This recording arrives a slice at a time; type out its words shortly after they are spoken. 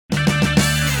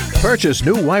Purchase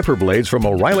new wiper blades from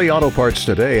O'Reilly Auto Parts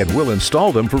today and we'll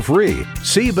install them for free.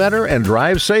 See better and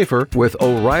drive safer with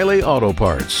O'Reilly Auto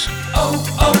Parts.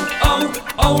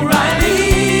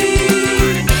 O'Reilly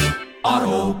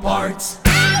Auto Parts.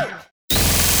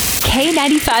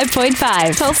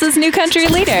 K95.5, Tulsa's new country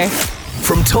leader.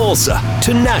 From Tulsa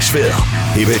to Nashville,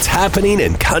 if it's happening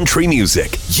in country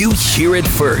music, you hear it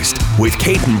first with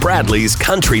Cait and Bradley's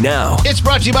Country Now. It's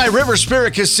brought to you by River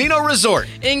Spirit Casino Resort.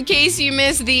 In case you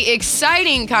missed the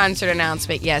exciting concert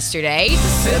announcement yesterday,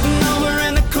 Sitting over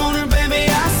in the corner, baby,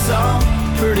 I saw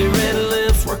pretty red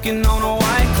lips working on a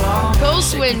white claw.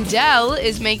 Swindell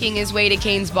is making his way to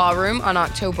Cain's Ballroom on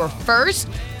October 1st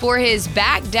for his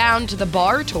Back Down to the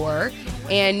Bar tour.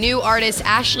 And new artists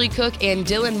Ashley Cook and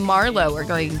Dylan Marlowe are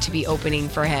going to be opening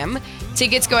for him.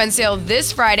 Tickets go on sale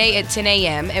this Friday at 10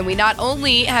 a.m. And we not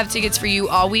only have tickets for you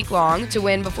all week long to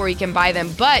win before you can buy them,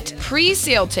 but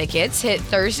pre-sale tickets hit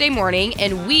Thursday morning,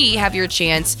 and we have your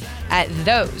chance at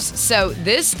those. So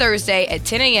this Thursday at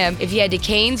 10 a.m., if you head to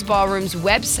Cain's Ballroom's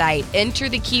website, enter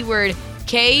the keyword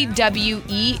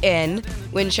KWEN.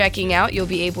 When checking out, you'll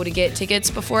be able to get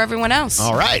tickets before everyone else.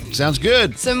 All right, sounds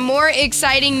good. Some more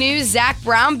exciting news. Zac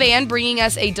Brown Band bringing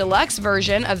us a deluxe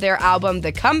version of their album,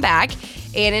 The Comeback,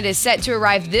 and it is set to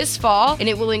arrive this fall, and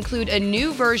it will include a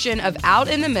new version of Out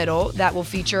in the Middle that will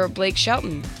feature Blake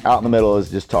Shelton. Out in the Middle is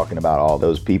just talking about all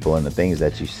those people and the things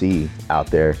that you see out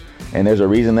there, and there's a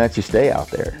reason that you stay out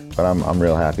there. But I'm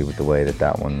real happy with the way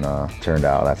that one turned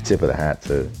out. That's tip of the hat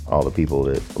to all the people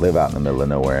that live out in the middle of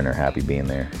nowhere and are happy being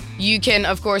there. You can,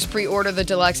 of course, pre-order the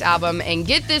deluxe album and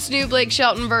get this new Blake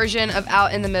Shelton version of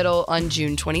Out in the Middle on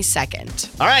June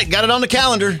 22nd. All right, got it on the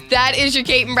calendar. That is your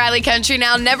Cait and Bradley Country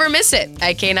Now. Never miss it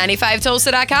at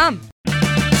K95Tulsa.com.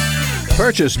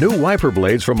 Purchase new wiper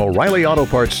blades from O'Reilly Auto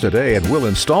Parts today and we'll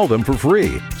install them for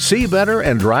free. See better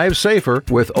and drive safer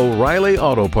with O'Reilly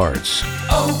Auto Parts.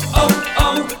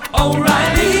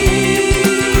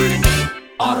 O'Reilly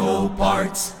Auto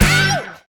Parts.